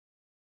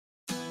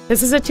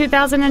This is a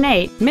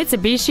 2008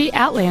 Mitsubishi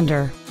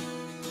Outlander.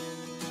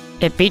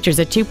 It features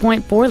a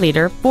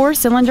 2.4-liter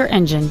four-cylinder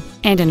engine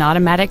and an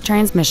automatic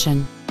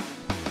transmission.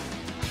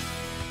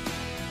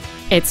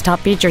 Its top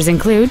features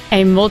include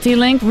a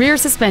multi-link rear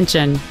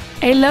suspension,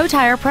 a low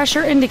tire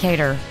pressure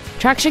indicator,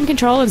 traction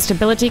control and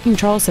stability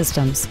control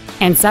systems,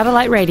 and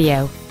satellite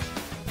radio.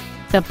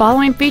 The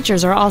following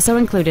features are also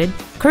included: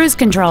 cruise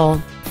control,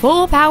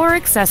 full power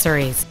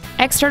accessories,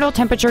 external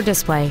temperature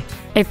display,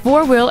 a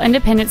four-wheel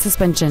independent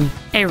suspension,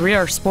 a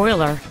rear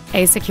spoiler,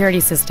 a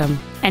security system,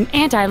 an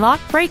anti-lock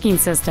braking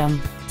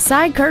system,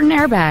 side curtain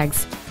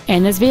airbags,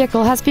 and this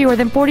vehicle has fewer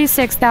than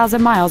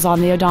 46,000 miles on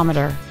the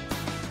odometer.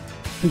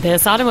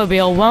 This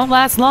automobile won't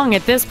last long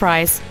at this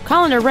price.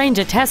 Call and arrange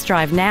a test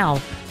drive now.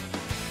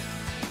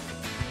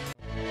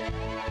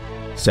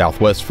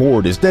 Southwest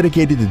Ford is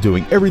dedicated to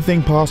doing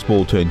everything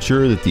possible to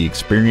ensure that the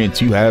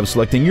experience you have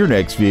selecting your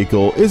next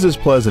vehicle is as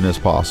pleasant as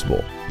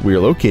possible. We are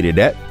located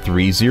at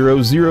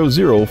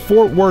 3000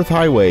 Fort Worth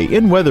Highway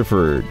in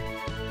Weatherford.